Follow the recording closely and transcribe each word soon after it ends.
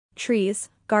Trees,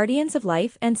 guardians of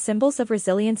life and symbols of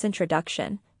resilience.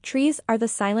 Introduction. Trees are the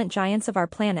silent giants of our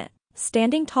planet,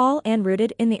 standing tall and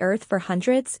rooted in the earth for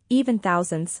hundreds, even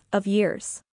thousands, of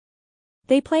years.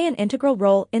 They play an integral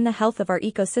role in the health of our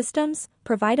ecosystems,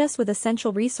 provide us with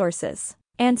essential resources,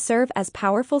 and serve as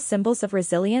powerful symbols of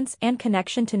resilience and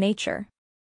connection to nature.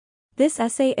 This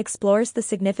essay explores the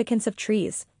significance of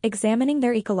trees, examining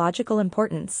their ecological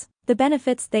importance, the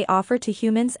benefits they offer to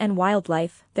humans and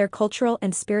wildlife, their cultural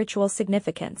and spiritual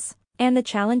significance, and the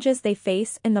challenges they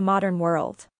face in the modern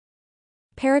world.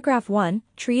 Paragraph 1.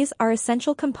 Trees are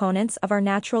essential components of our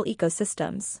natural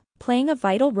ecosystems, playing a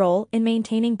vital role in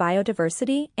maintaining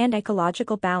biodiversity and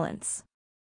ecological balance.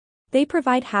 They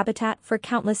provide habitat for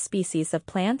countless species of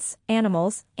plants,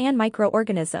 animals, and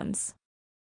microorganisms.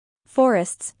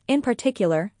 Forests, in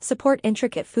particular, support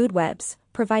intricate food webs,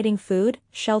 providing food,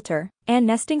 shelter, and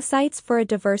nesting sites for a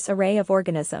diverse array of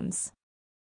organisms.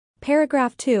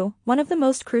 Paragraph 2. One of the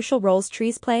most crucial roles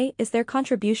trees play is their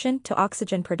contribution to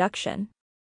oxygen production.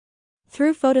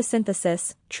 Through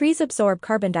photosynthesis, trees absorb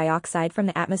carbon dioxide from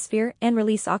the atmosphere and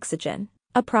release oxygen,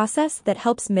 a process that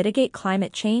helps mitigate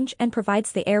climate change and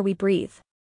provides the air we breathe.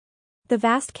 The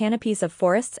vast canopies of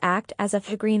forests act as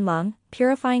a green lung,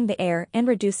 purifying the air and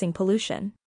reducing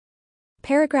pollution.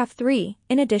 Paragraph 3.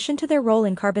 In addition to their role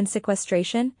in carbon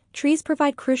sequestration, trees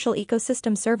provide crucial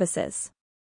ecosystem services.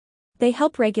 They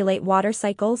help regulate water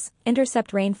cycles,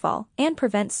 intercept rainfall, and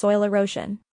prevent soil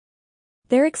erosion.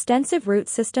 Their extensive root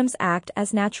systems act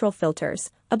as natural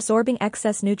filters, absorbing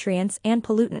excess nutrients and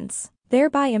pollutants,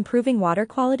 thereby improving water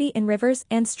quality in rivers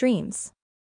and streams.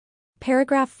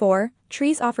 Paragraph 4.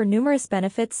 Trees offer numerous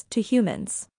benefits to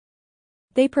humans.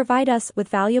 They provide us with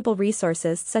valuable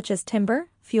resources such as timber,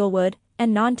 fuelwood,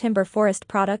 and non-timber forest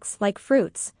products like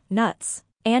fruits, nuts,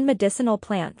 and medicinal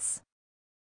plants.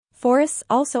 Forests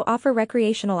also offer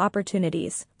recreational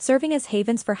opportunities, serving as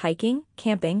havens for hiking,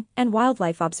 camping, and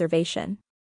wildlife observation.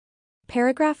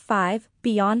 Paragraph 5.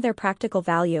 Beyond their practical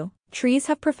value, trees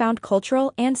have profound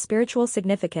cultural and spiritual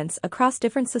significance across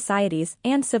different societies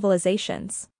and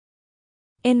civilizations.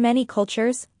 In many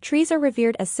cultures, trees are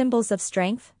revered as symbols of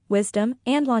strength, wisdom,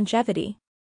 and longevity.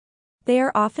 They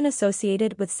are often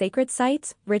associated with sacred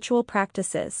sites, ritual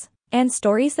practices, and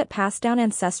stories that pass down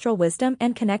ancestral wisdom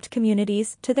and connect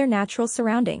communities to their natural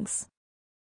surroundings.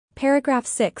 Paragraph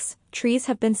 6. Trees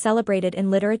have been celebrated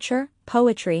in literature,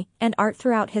 poetry, and art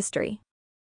throughout history.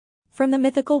 From the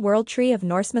mythical world tree of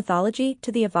Norse mythology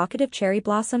to the evocative cherry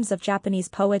blossoms of Japanese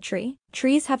poetry,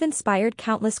 trees have inspired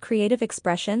countless creative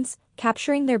expressions,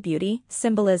 capturing their beauty,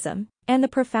 symbolism, and the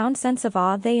profound sense of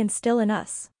awe they instill in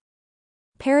us.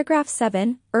 Paragraph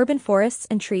 7. Urban forests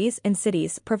and trees in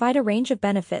cities provide a range of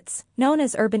benefits, known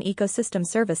as urban ecosystem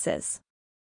services.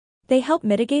 They help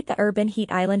mitigate the urban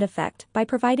heat island effect by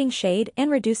providing shade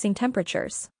and reducing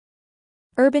temperatures.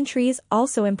 Urban trees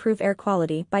also improve air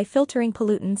quality by filtering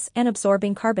pollutants and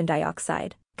absorbing carbon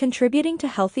dioxide, contributing to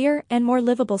healthier and more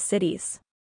livable cities.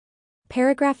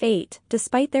 Paragraph 8.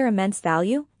 Despite their immense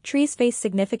value, trees face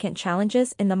significant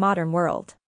challenges in the modern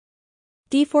world.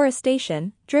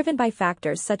 Deforestation, driven by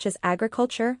factors such as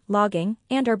agriculture, logging,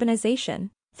 and urbanization,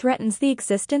 threatens the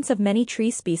existence of many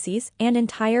tree species and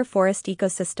entire forest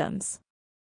ecosystems.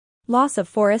 Loss of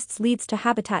forests leads to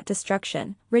habitat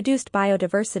destruction, reduced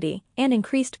biodiversity, and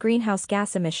increased greenhouse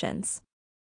gas emissions.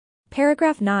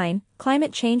 Paragraph 9.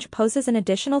 Climate change poses an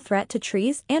additional threat to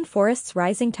trees and forests.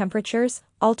 Rising temperatures,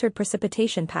 altered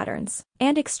precipitation patterns,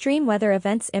 and extreme weather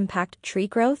events impact tree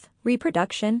growth,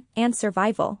 reproduction, and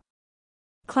survival.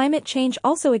 Climate change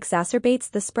also exacerbates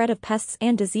the spread of pests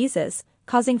and diseases,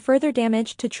 causing further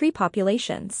damage to tree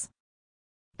populations.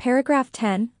 Paragraph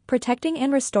 10. Protecting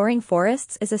and restoring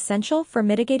forests is essential for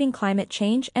mitigating climate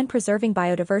change and preserving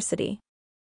biodiversity.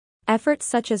 Efforts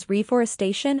such as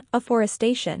reforestation,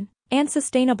 afforestation, and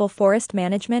sustainable forest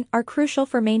management are crucial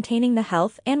for maintaining the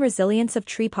health and resilience of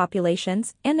tree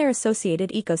populations and their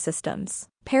associated ecosystems.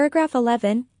 Paragraph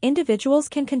 11. Individuals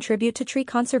can contribute to tree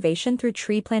conservation through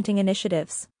tree planting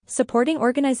initiatives, supporting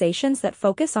organizations that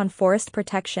focus on forest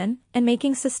protection and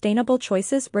making sustainable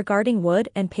choices regarding wood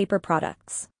and paper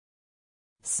products.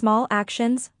 Small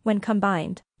actions, when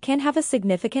combined, can have a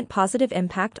significant positive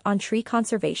impact on tree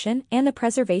conservation and the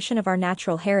preservation of our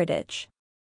natural heritage.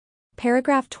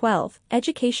 Paragraph 12.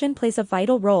 Education plays a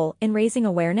vital role in raising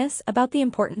awareness about the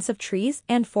importance of trees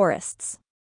and forests.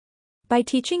 By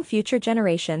teaching future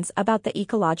generations about the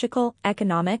ecological,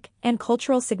 economic, and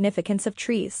cultural significance of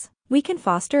trees, we can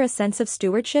foster a sense of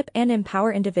stewardship and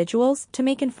empower individuals to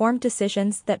make informed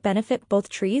decisions that benefit both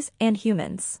trees and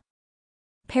humans.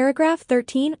 Paragraph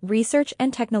 13. Research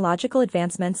and technological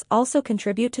advancements also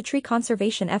contribute to tree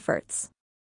conservation efforts.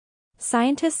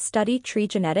 Scientists study tree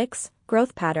genetics,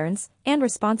 growth patterns, and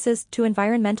responses to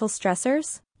environmental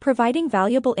stressors, providing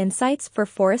valuable insights for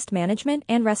forest management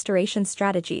and restoration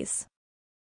strategies.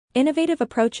 Innovative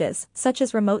approaches, such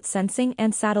as remote sensing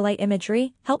and satellite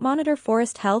imagery, help monitor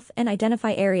forest health and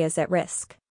identify areas at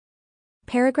risk.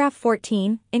 Paragraph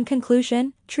 14. In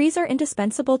conclusion, trees are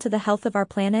indispensable to the health of our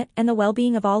planet and the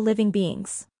well-being of all living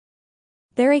beings.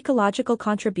 Their ecological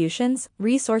contributions,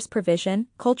 resource provision,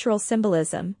 cultural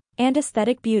symbolism, and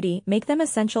aesthetic beauty make them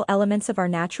essential elements of our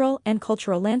natural and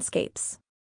cultural landscapes.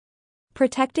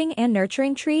 Protecting and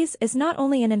nurturing trees is not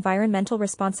only an environmental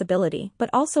responsibility but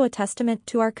also a testament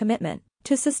to our commitment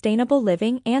to sustainable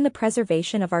living and the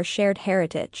preservation of our shared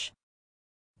heritage.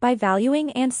 By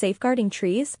valuing and safeguarding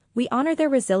trees, we honor their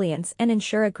resilience and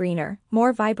ensure a greener,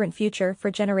 more vibrant future for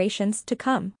generations to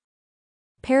come.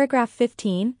 Paragraph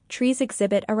 15. Trees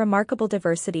exhibit a remarkable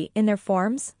diversity in their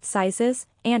forms, sizes,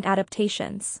 and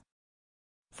adaptations.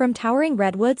 From towering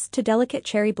redwoods to delicate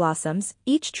cherry blossoms,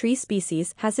 each tree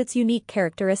species has its unique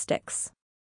characteristics.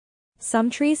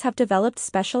 Some trees have developed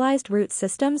specialized root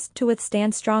systems to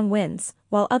withstand strong winds,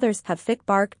 while others have thick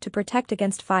bark to protect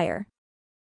against fire.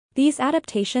 These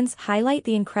adaptations highlight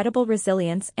the incredible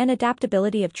resilience and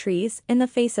adaptability of trees in the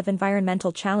face of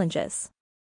environmental challenges.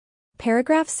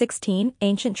 Paragraph 16.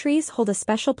 Ancient trees hold a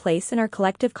special place in our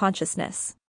collective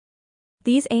consciousness.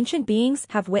 These ancient beings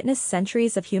have witnessed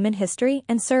centuries of human history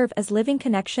and serve as living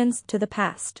connections to the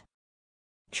past.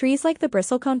 Trees like the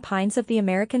bristlecone pines of the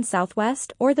American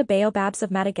Southwest or the baobabs of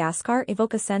Madagascar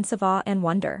evoke a sense of awe and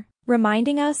wonder,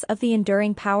 reminding us of the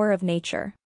enduring power of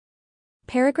nature.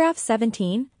 Paragraph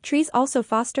 17. Trees also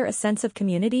foster a sense of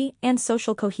community and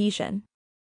social cohesion.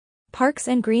 Parks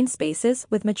and green spaces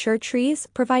with mature trees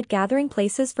provide gathering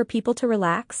places for people to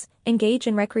relax, engage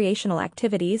in recreational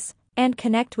activities, and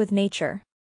connect with nature.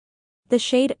 The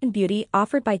shade and beauty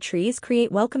offered by trees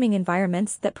create welcoming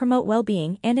environments that promote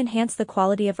well-being and enhance the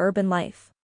quality of urban life.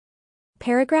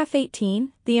 Paragraph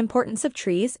 18. The importance of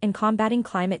trees in combating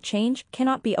climate change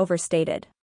cannot be overstated.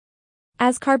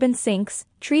 As carbon sinks,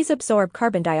 trees absorb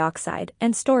carbon dioxide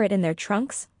and store it in their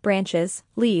trunks, branches,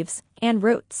 leaves, and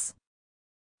roots.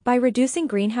 By reducing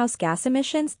greenhouse gas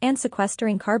emissions and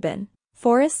sequestering carbon,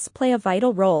 forests play a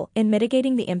vital role in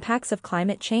mitigating the impacts of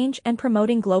climate change and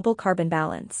promoting global carbon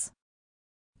balance.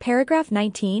 Paragraph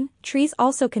 19. Trees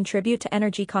also contribute to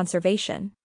energy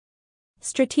conservation.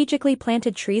 Strategically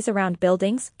planted trees around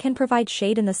buildings can provide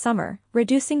shade in the summer,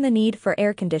 reducing the need for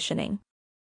air conditioning.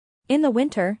 In the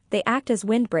winter, they act as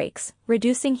windbreaks,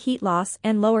 reducing heat loss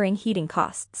and lowering heating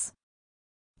costs.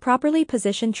 Properly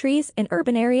positioned trees in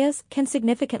urban areas can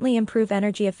significantly improve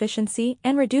energy efficiency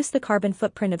and reduce the carbon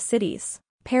footprint of cities.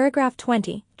 Paragraph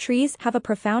 20. Trees have a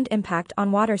profound impact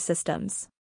on water systems.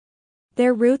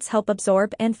 Their roots help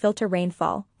absorb and filter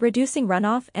rainfall, reducing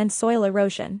runoff and soil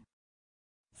erosion.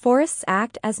 Forests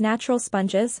act as natural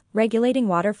sponges, regulating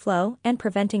water flow and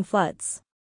preventing floods.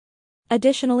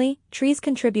 Additionally, trees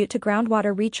contribute to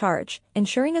groundwater recharge,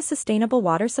 ensuring a sustainable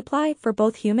water supply for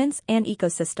both humans and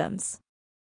ecosystems.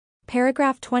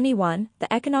 Paragraph 21.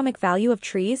 The economic value of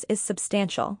trees is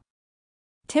substantial.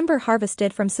 Timber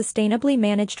harvested from sustainably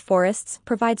managed forests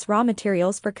provides raw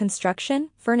materials for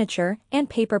construction, furniture, and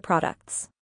paper products.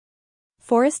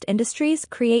 Forest industries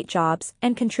create jobs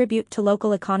and contribute to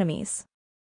local economies.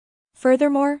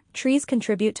 Furthermore, trees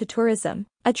contribute to tourism,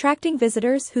 attracting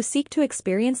visitors who seek to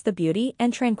experience the beauty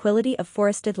and tranquility of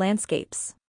forested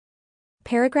landscapes.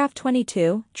 Paragraph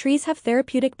 22. Trees have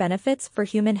therapeutic benefits for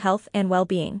human health and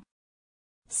well-being.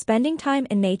 Spending time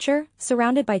in nature,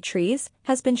 surrounded by trees,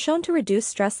 has been shown to reduce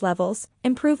stress levels,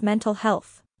 improve mental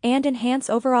health, and enhance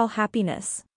overall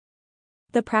happiness.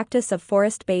 The practice of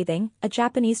forest bathing, a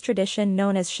Japanese tradition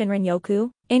known as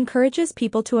Shinrin-yoku, encourages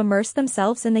people to immerse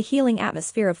themselves in the healing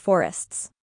atmosphere of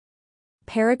forests.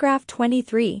 Paragraph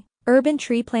 23. Urban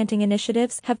tree planting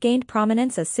initiatives have gained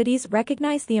prominence as cities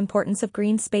recognize the importance of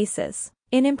green spaces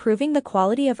in improving the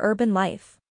quality of urban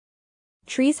life.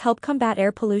 Trees help combat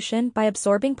air pollution by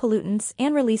absorbing pollutants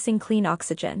and releasing clean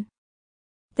oxygen.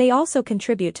 They also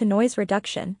contribute to noise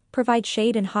reduction, provide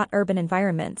shade in hot urban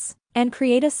environments, and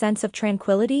create a sense of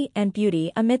tranquility and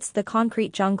beauty amidst the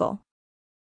concrete jungle.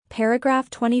 Paragraph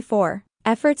 24.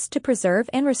 Efforts to preserve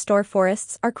and restore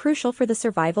forests are crucial for the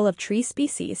survival of tree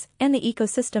species and the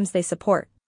ecosystems they support.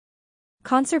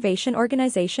 Conservation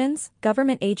organizations,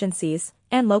 government agencies,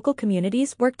 and local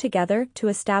communities work together to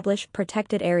establish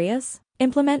protected areas,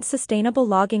 implement sustainable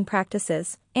logging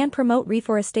practices, and promote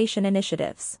reforestation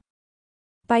initiatives.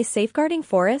 By safeguarding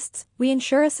forests, we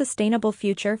ensure a sustainable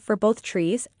future for both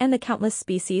trees and the countless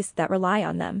species that rely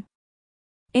on them.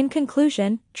 In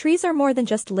conclusion, trees are more than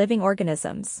just living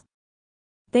organisms.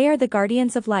 They are the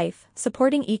guardians of life,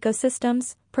 supporting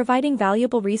ecosystems, providing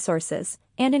valuable resources,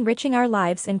 and enriching our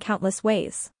lives in countless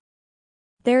ways.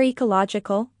 Their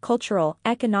ecological, cultural,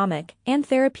 economic, and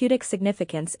therapeutic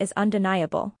significance is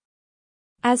undeniable.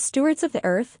 As stewards of the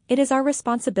earth, it is our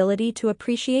responsibility to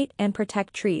appreciate and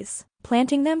protect trees,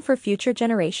 planting them for future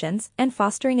generations and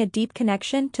fostering a deep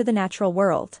connection to the natural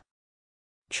world.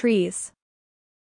 Trees.